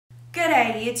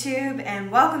G'day YouTube, and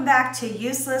welcome back to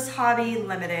Useless Hobby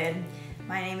Limited.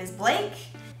 My name is Blake,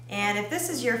 and if this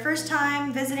is your first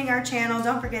time visiting our channel,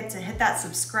 don't forget to hit that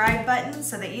subscribe button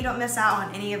so that you don't miss out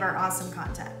on any of our awesome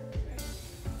content.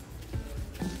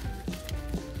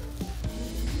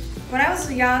 When I was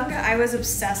young, I was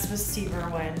obsessed with Steve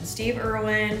Irwin. Steve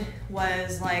Irwin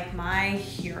was like my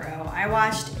hero. I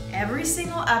watched every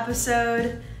single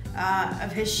episode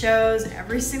of his shows,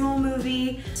 every single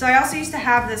movie. So I also used to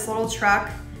have this little truck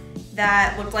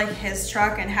that looked like his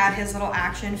truck and had his little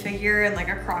action figure and like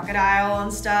a crocodile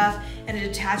and stuff and a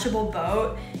detachable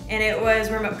boat, and it was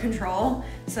remote control.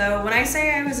 So when I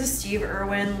say I was a Steve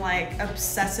Irwin like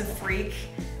obsessive freak,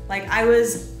 like I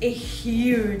was a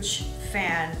huge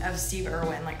fan of Steve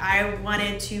Irwin. Like I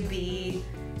wanted to be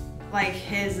like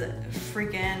his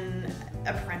freaking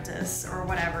apprentice or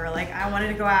whatever. Like I wanted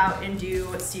to go out and do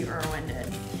what Steve Irwin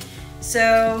did.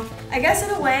 So I guess in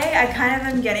a way I kind of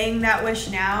am getting that wish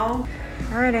now.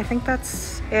 All right, I think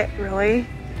that's it really.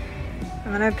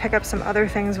 I'm gonna pick up some other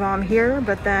things while I'm here,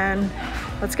 but then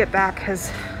let's get back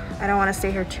because I don't want to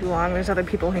stay here too long. There's other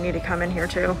people who need to come in here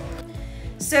too.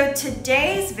 So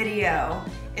today's video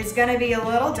is gonna be a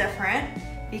little different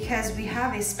because we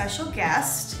have a special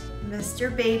guest,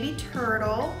 Mr. Baby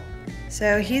Turtle.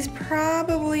 So he's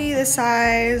probably the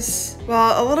size,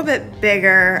 well, a little bit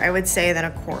bigger, I would say, than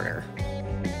a quarter.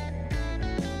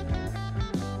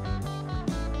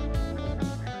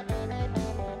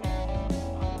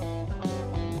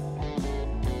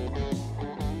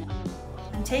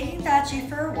 I'm taking Thatchy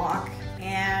for a walk,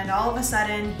 and all of a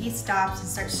sudden he stops and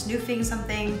starts snooping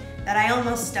something that I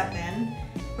almost step in,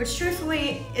 which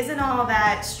truthfully isn't all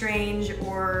that strange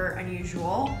or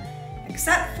unusual,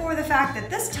 except for the fact that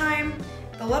this time,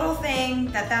 the little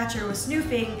thing that Thatcher was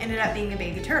snooping ended up being a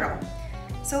baby turtle.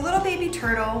 So little baby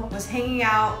turtle was hanging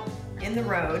out in the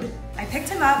road. I picked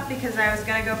him up because I was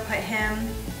gonna go put him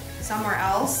somewhere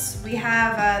else. We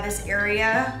have this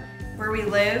area where we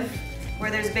live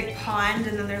where there's a big pond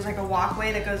and then there's like a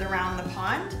walkway that goes around the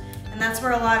pond, and that's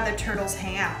where a lot of the turtles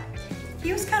hang out.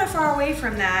 He was kind of far away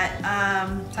from that,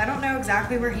 so I don't know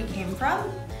exactly where he came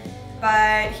from,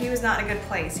 but he was not in a good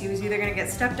place. He was either gonna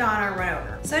get stepped on or run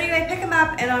over. So anyway, I pick him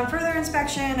up, and on further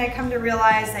inspection, I come to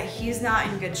realize that he's not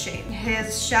in good shape.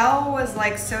 His shell was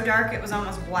like so dark it was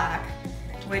almost black,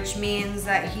 which means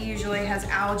that he usually has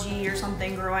algae or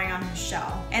something growing on his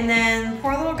shell. And then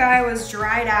poor little guy was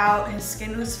dried out, his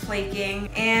skin was flaking,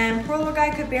 and poor little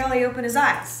guy could barely open his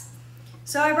eyes.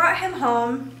 So I brought him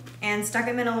home and stuck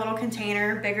him in a little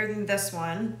container bigger than this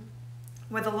one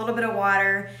with a little bit of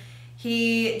water.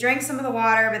 He drank some of the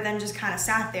water, but then just kind of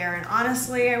sat there. And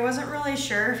honestly, I wasn't really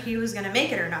sure if he was gonna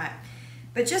make it or not.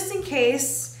 But just in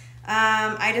case,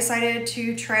 I decided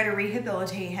to try to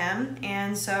rehabilitate him.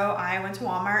 And so I went to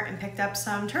Walmart and picked up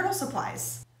some turtle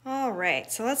supplies. All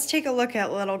right, so let's take a look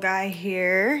at little guy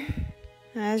here.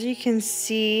 As you can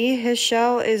see, his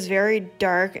shell is very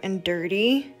dark and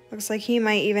dirty. Looks like he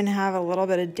might even have a little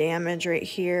bit of damage right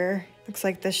here. Looks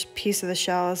like this piece of the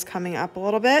shell is coming up a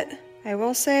little bit. I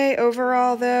will say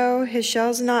overall though, his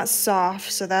shell's not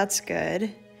soft, so that's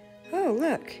good. Oh,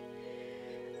 look.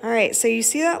 All right, so you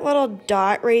see that little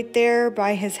dot right there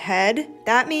by his head?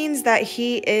 That means that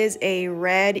he is a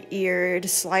red-eared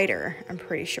slider, I'm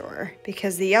pretty sure,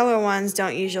 because the yellow ones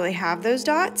don't usually have those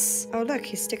dots. Oh, look,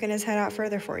 he's sticking his head out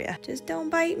further for you. Just don't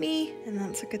bite me. And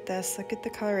let's look at this. Look at the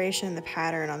coloration and the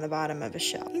pattern on the bottom of his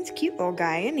shell. He's a cute little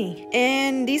guy, isn't he?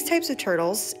 And these types of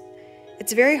turtles,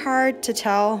 it's very hard to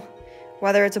tell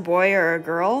whether it's a boy or a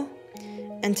girl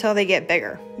until they get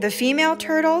bigger. The female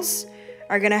turtles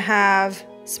are gonna have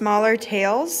smaller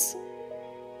tails,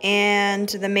 and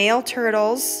the male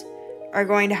turtles are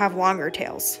going to have longer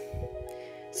tails.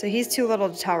 So he's too little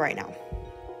to tell right now.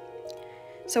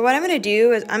 So what I'm gonna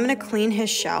do is I'm gonna clean his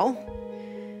shell.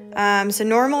 So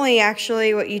normally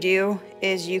actually what you do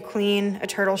is you clean a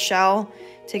turtle shell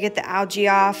to get the algae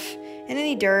off and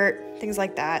any dirt, things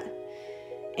like that.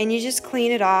 And you just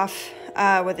clean it off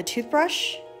with a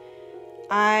toothbrush.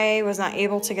 I was not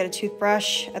able to get a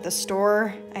toothbrush at the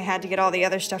store. I had to get all the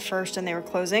other stuff first and they were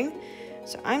closing.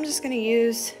 So I'm just gonna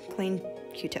use clean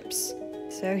Q-tips.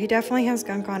 So he definitely has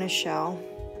gunk on his shell.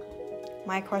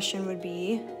 My question would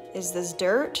be, is this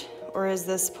dirt or is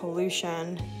this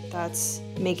pollution that's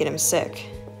making him sick?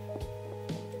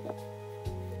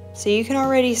 So you can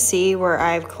already see where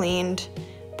I've cleaned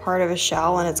part of his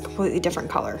shell and it's a completely different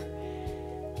color.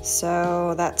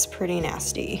 So that's pretty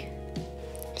nasty.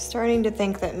 I'm starting to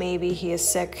think that maybe he is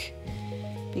sick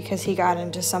because he got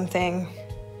into something,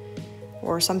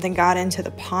 or something got into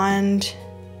the pond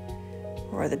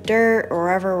or the dirt or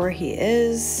wherever where he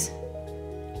is.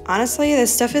 Honestly,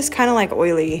 this stuff is kind of like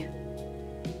oily.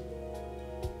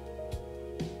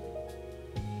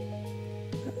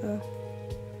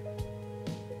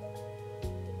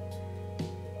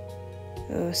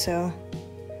 Oh, so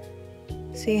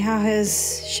see how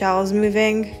his shell is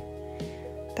moving?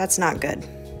 That's not good.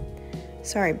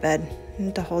 Sorry, bud. I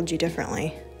need to hold you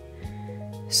differently.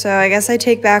 So I guess I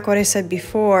take back what I said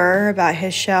before about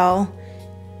his shell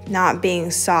not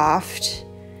being soft,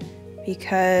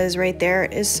 because right there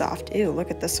it is soft. Ew,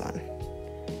 look at this one.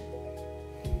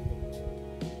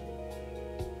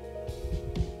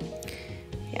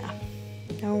 Yeah,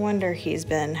 no wonder he's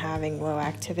been having low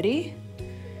activity.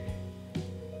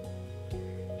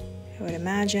 I would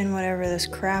imagine whatever this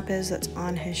crap is that's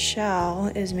on his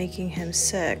shell is making him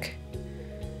sick.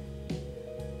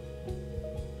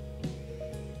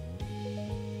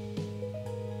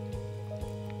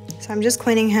 So I'm just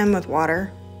cleaning him with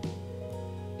water.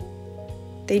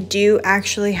 They do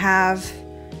actually have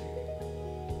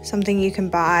something you can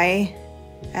buy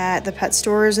at the pet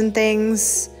stores and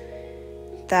things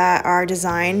that are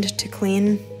designed to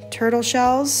clean turtle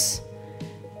shells,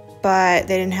 but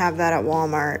they didn't have that at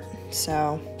Walmart.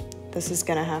 So this is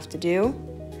gonna have to do.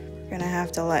 We're gonna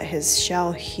have to let his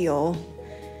shell heal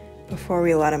before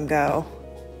we let him go.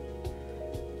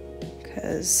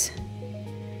 Because,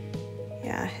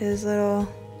 yeah, his little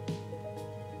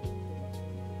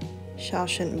shell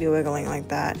shouldn't be wiggling like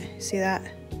that. See that?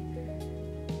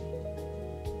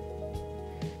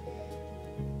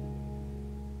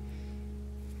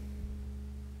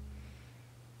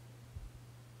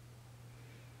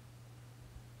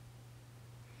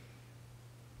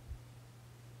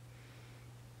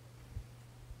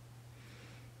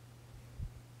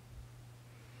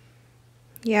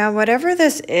 Yeah, whatever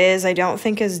this is, I don't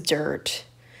think is dirt.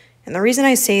 And the reason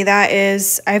I say that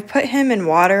is I've put him in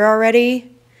water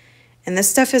already, and this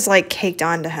stuff is like caked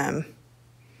onto him.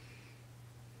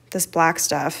 This black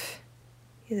stuff.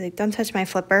 He's like, don't touch my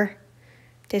flipper.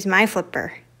 There's my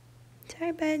flipper.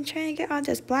 Sorry, bud, I'm trying to get all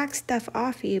this black stuff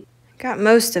off you. Got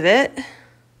most of it.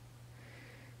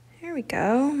 There we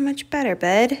go, much better,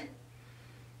 bud.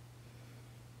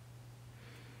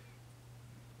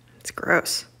 It's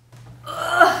gross.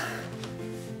 Ugh.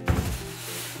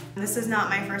 This is not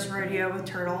my first rodeo with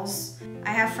turtles. I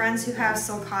have friends who have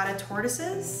sulcata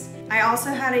tortoises. I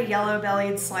also had a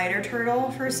yellow-bellied slider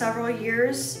turtle for several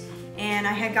years, and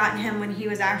I had gotten him when he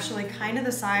was actually kind of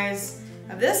the size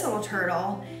of this little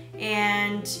turtle,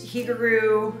 and he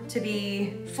grew to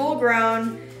be full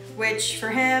grown, which for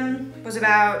him was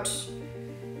about,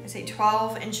 I say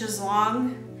 12 inches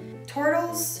long.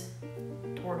 Turtles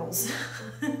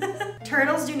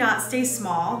do not stay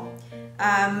small.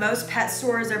 Most pet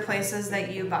stores or places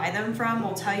that you buy them from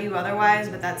will tell you otherwise,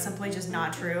 but that's simply just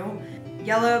not true.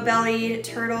 Yellow-bellied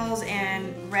turtles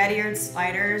and red-eared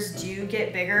sliders do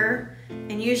get bigger,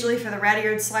 and usually for the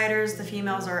red-eared sliders, the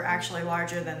females are actually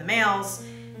larger than the males,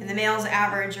 and the males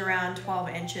average around 12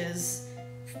 inches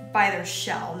by their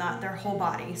shell, not their whole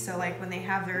body. So like when they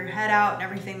have their head out and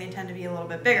everything, they tend to be a little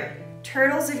bit bigger.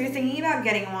 Turtles, if you're thinking about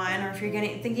getting one, or if you're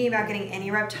thinking about getting any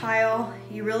reptile,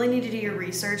 you really need to do your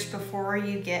research before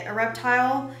you get a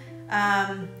reptile.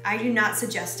 I do not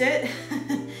suggest it.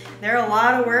 They're a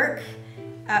lot of work.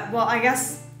 Well, I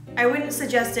guess I wouldn't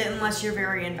suggest it unless you're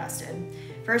very invested.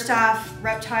 First off,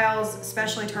 reptiles,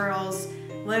 especially turtles,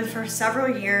 live for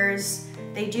several years.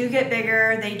 They do get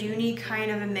bigger. They do need kind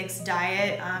of a mixed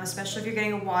diet, especially if you're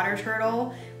getting a water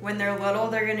turtle. When they're little,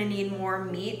 they're gonna need more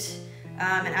meat.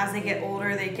 And as they get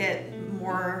older, they get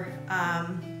more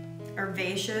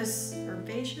herbaceous.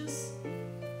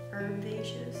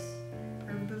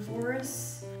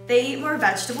 They eat more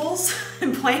vegetables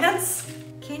and plants.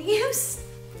 Can you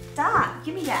stop?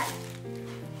 Give me that.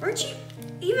 Where'd you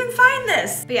even find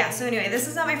this? But yeah, so anyway, this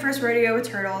is not my first rodeo with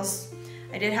turtles.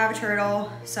 I did have a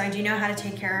turtle, so I do know how to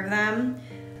take care of them.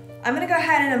 I'm gonna go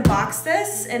ahead and unbox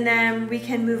this, and then we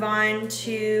can move on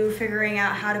to figuring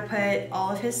out how to put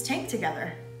all of his tank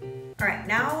together. All right,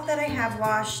 now that I have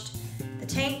washed the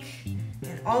tank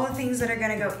and all the things that are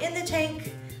gonna go in the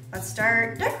tank, let's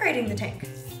start decorating the tank.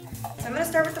 So I'm gonna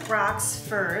start with the rocks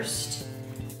first.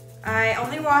 I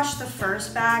only washed the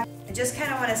first bag. I just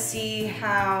kind of want to see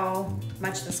how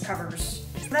much this covers.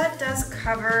 That does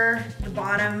cover the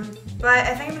bottom, but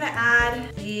I think I'm gonna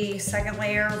add the second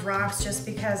layer of rocks just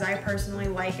because I personally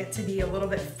like it to be a little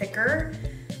bit thicker.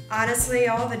 Honestly,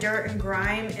 all the dirt and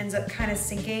grime ends up kind of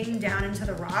sinking down into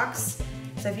the rocks.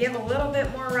 So if you have a little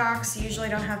bit more rocks, you usually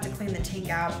don't have to clean the tank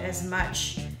out as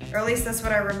much, or at least that's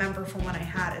what I remember from when I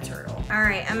had a turtle. All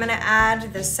right, I'm gonna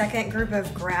add the second group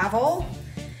of gravel,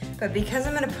 but because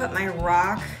I'm gonna put my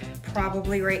rock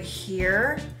probably right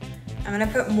here. I'm gonna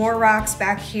put more rocks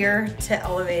back here to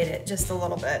elevate it just a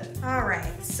little bit. All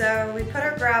right, so we put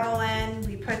our gravel in,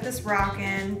 we put this rock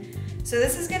in. So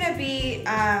this is gonna be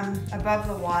above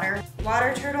the water.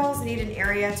 Water turtles need an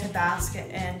area to bask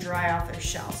and dry off their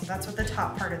shell. So that's what the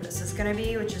top part of this is gonna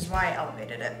be, which is why I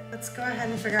elevated it. Let's go ahead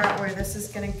and figure out where this is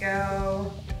gonna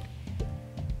go.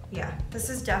 Yeah, this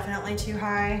is definitely too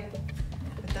high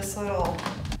with this little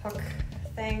hook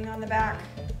thing on the back.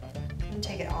 I'm gonna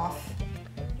take it off.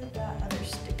 Where did that other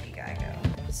sticky guy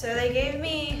go? So they gave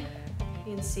me,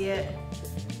 you can see it,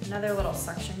 another little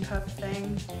suction cup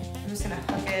thing. I'm just gonna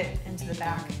hook it into the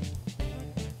back.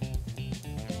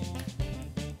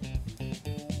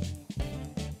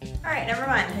 All right, never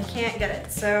mind, I can't get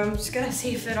it. So I'm just gonna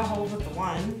see if it'll hold with the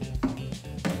one.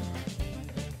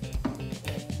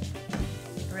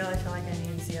 I really feel like I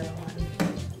need the other one.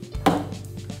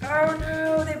 Oh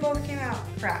no, they both came out.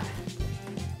 Crap.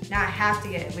 Now I have to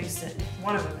get at least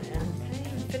one of them in. I didn't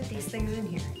even fit these things in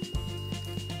here.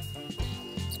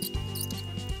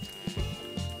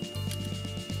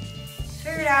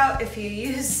 Figured out if you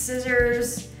use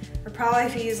scissors, or probably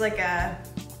if you use like a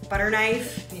butter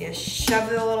knife, you shove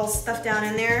the little stuff down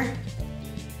in there.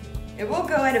 It will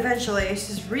go in eventually, it's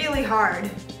just really hard.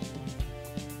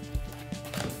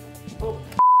 Oh.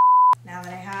 Now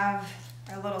that I have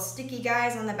our little sticky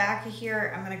guys on the back of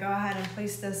here, I'm gonna go ahead and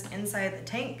place this inside the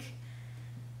tank.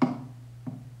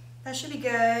 That should be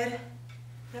good. I'm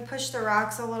gonna push the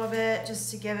rocks a little bit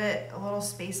just to give it a little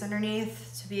space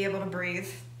underneath to be able to breathe.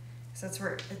 So that's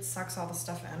where it sucks all the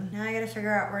stuff in. Now I gotta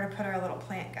figure out where to put our little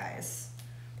plant guys.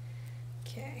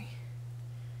 Okay,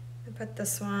 I put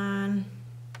this one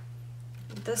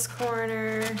in this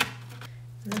corner, and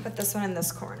then put this one in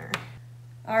this corner.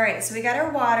 All right, so we got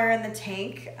our water in the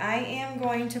tank. I am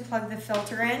going to plug the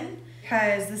filter in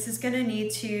because this is gonna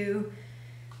need to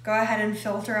go ahead and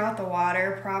filter out the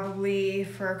water probably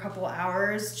for a couple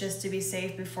hours just to be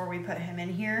safe before we put him in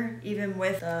here, even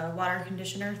with the water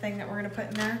conditioner thing that we're gonna put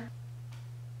in there.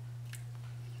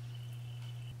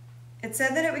 It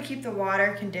said that it would keep the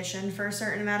water conditioned for a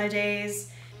certain amount of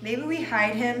days. Maybe we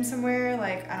hide him somewhere,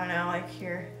 like, I don't know, like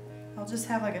here. I'll just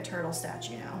have like a turtle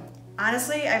statue now.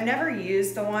 Honestly, I've never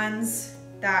used the ones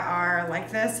that are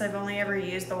like this. I've only ever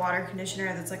used the water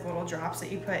conditioner that's like little drops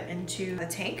that you put into the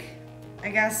tank. I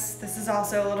guess this is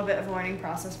also a little bit of a learning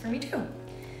process for me too.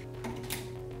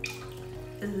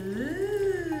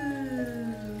 Ooh.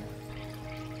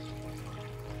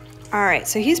 All right,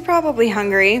 so he's probably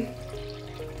hungry.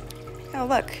 Oh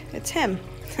look, it's him.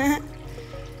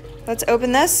 Let's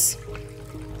open this.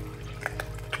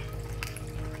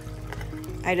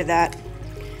 I did that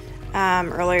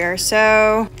earlier.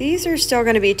 So these are still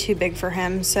gonna be too big for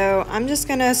him. So I'm just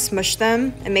gonna smush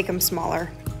them and make them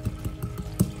smaller.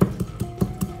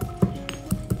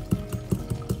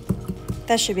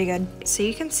 That should be good. So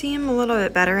you can see him a little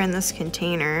bit better in this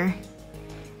container.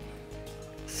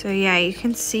 So yeah, you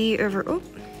can see over, oh,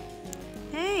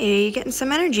 hey, you're getting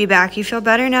some energy back. You feel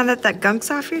better now that that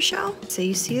gunk's off your shell? So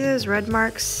you see those red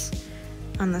marks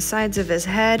on the sides of his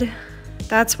head?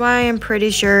 That's why I'm pretty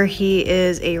sure he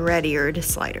is a red-eared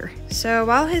slider. So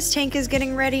while his tank is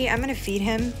getting ready, I'm gonna feed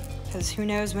him because who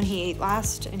knows when he ate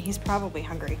last, and he's probably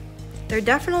hungry. There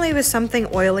definitely was something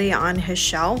oily on his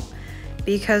shell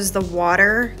because the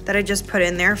water that I just put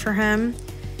in there for him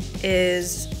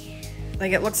is,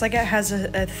 like, it looks like it has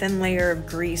a thin layer of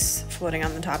grease floating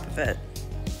on the top of it.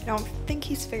 I don't think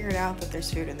he's figured out that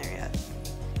there's food in there yet.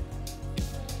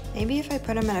 Maybe if I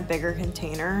put him in a bigger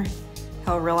container,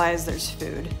 he'll realize there's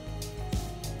food.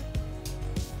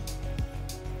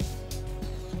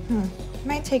 It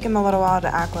might take him a little while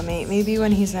to acclimate. Maybe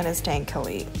when he's in his tank, he'll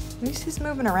eat. At least he's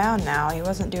moving around now. He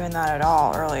wasn't doing that at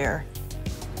all earlier.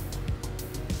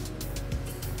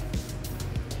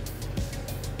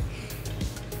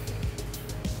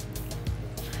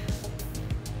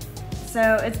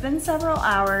 So it's been several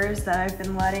hours that I've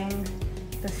been letting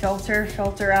the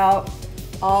filter out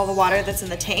all the water that's in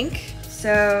the tank.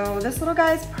 So this little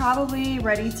guy's probably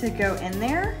ready to go in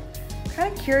there. I'm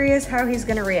kind of curious how he's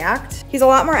gonna react. He's a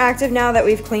lot more active now that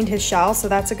we've cleaned his shell, so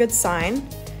that's a good sign.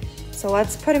 So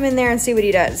let's put him in there and see what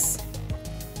he does.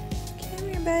 Come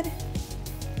here, bud.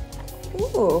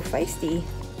 Ooh, feisty.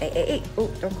 Hey, hey, hey. Oh,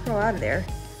 don't crawl out of there.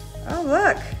 Oh,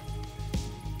 look.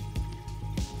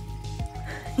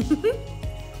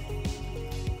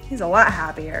 He's a lot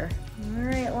happier. All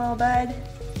right, little bud.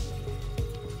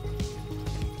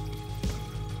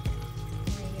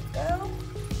 There you go.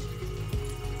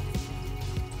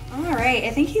 All right,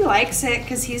 I think he likes it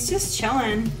because he's just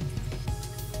chilling.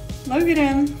 Look at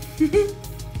him.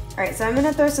 All right, so I'm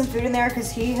gonna throw some food in there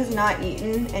because he has not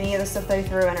eaten any of the stuff that I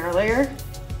threw in earlier.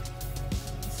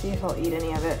 Let's see if he'll eat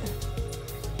any of it.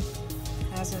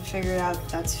 Hasn't figured out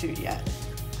that's food yet.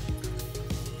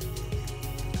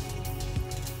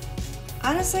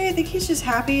 Honestly, I think he's just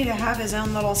happy to have his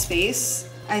own little space.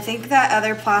 I think that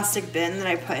other plastic bin that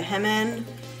I put him in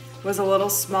was a little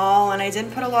small, and I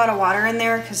didn't put a lot of water in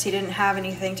there because he didn't have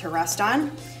anything to rest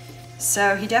on.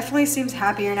 So he definitely seems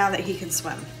happier now that he can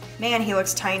swim. Man, he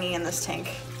looks tiny in this tank.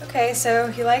 Okay, so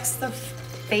he likes the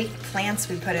fake plants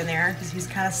we put in there because he's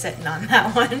kind of sitting on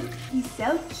that one. He's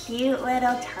so cute,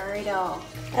 little turtle.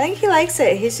 I think he likes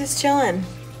it. He's just chilling.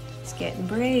 He's getting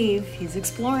brave. He's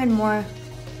exploring more.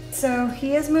 So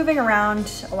he is moving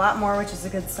around a lot more, which is a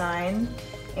good sign.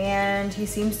 And he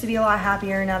seems to be a lot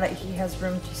happier now that he has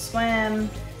room to swim.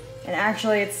 And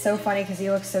actually, it's so funny because he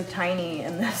looks so tiny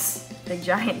in this big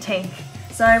giant tank.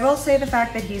 So I will say the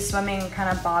fact that he's swimming kind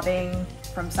of bobbing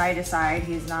from side to side.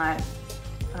 He's not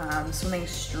swimming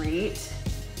straight,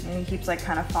 and he keeps like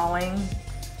kind of falling.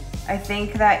 I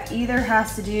think that either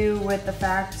has to do with the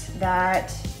fact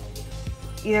that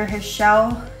either his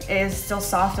shell is still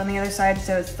soft on the other side,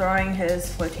 so it's throwing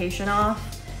his flotation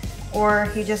off, or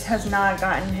he just has not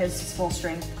gotten his full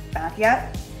strength back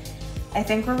yet. I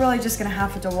think we're really just gonna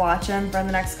have to watch him for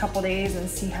the next couple days and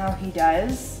see how he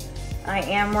does. I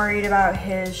am worried about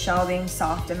his shell being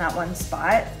soft in that one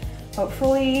spot.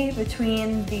 Hopefully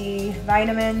between the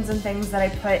vitamins and things that I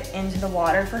put into the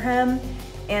water for him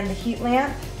and the heat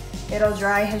lamp, it'll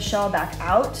dry his shell back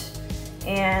out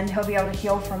and he'll be able to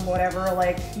heal from whatever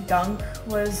like gunk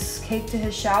was caked to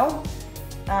his shell.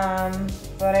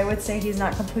 But I would say he's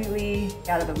not completely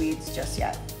out of the weeds just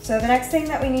yet. So the next thing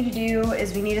that we need to do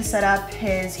is we need to set up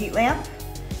his heat lamp.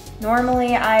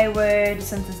 Normally I would,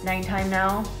 since it's nighttime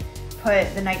now,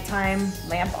 put the nighttime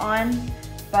lamp on.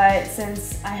 But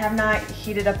since I have not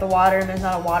heated up the water and there's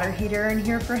not a water heater in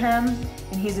here for him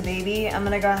and he's a baby, I'm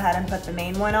gonna go ahead and put the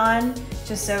main one on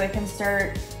just so it can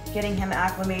start getting him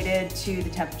acclimated to the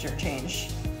temperature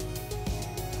change.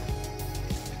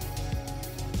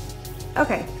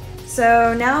 Okay,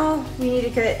 so now we need to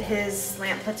get his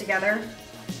lamp put together.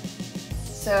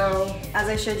 So as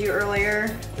I showed you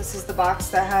earlier, this is the box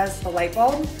that has the light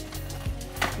bulb.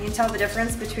 You can tell the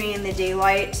difference between the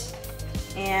daylight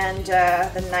and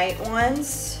the night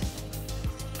ones,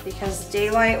 because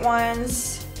daylight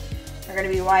ones are going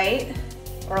to be white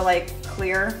or like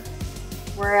clear,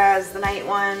 whereas the night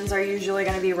ones are usually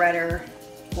going to be red or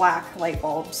black light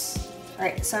bulbs. All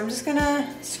right, so I'm just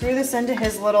gonna screw this into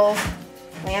his little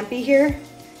lampy here.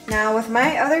 Now with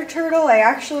my other turtle, I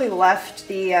actually left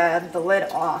the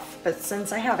lid off, but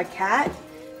since I have a cat,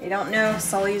 I don't know if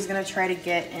Sully's gonna try to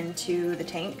get into the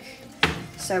tank.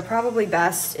 So probably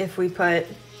best if we put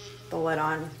the lid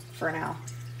on for now.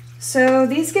 So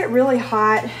these get really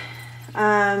hot.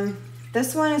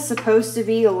 This one is supposed to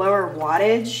be a lower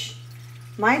wattage.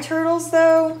 My turtles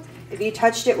though, if you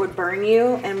touched it would burn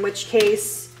you, in which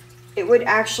case it would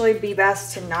actually be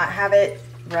best to not have it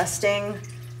resting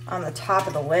on the top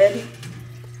of the lid.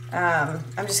 I'm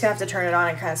just gonna have to turn it on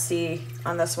and kind of see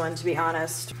on this one, to be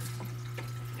honest.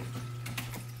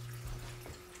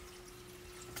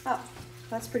 Oh,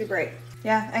 that's pretty bright.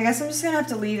 Yeah, I guess I'm just gonna have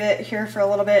to leave it here for a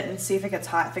little bit and see if it gets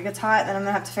hot. If it gets hot, then I'm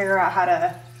gonna have to figure out how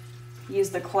to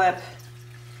use the clip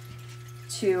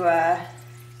to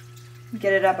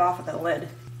get it up off of the lid.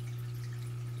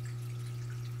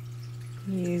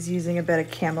 He's using a bit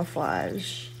of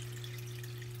camouflage.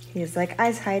 He's like,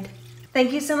 eyes hide.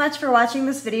 Thank you so much for watching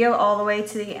this video all the way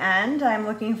to the end. I'm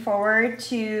looking forward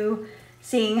to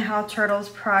seeing how Turtles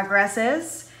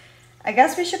progresses. I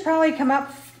guess we should probably come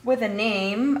up with a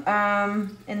name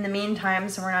in the meantime,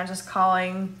 so we're not just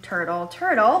calling Turtle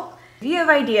Turtle. If you have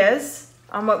ideas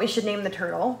on what we should name the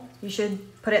turtle, you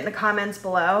should put it in the comments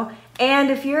below.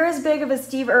 And if you're as big of a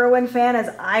Steve Irwin fan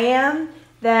as I am,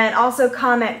 then also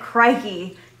comment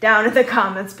crikey down in the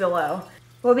comments below.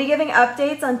 We'll be giving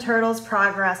updates on Turtles'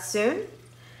 progress soon.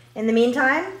 In the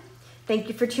meantime, thank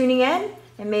you for tuning in,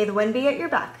 and may the wind be at your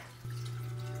back.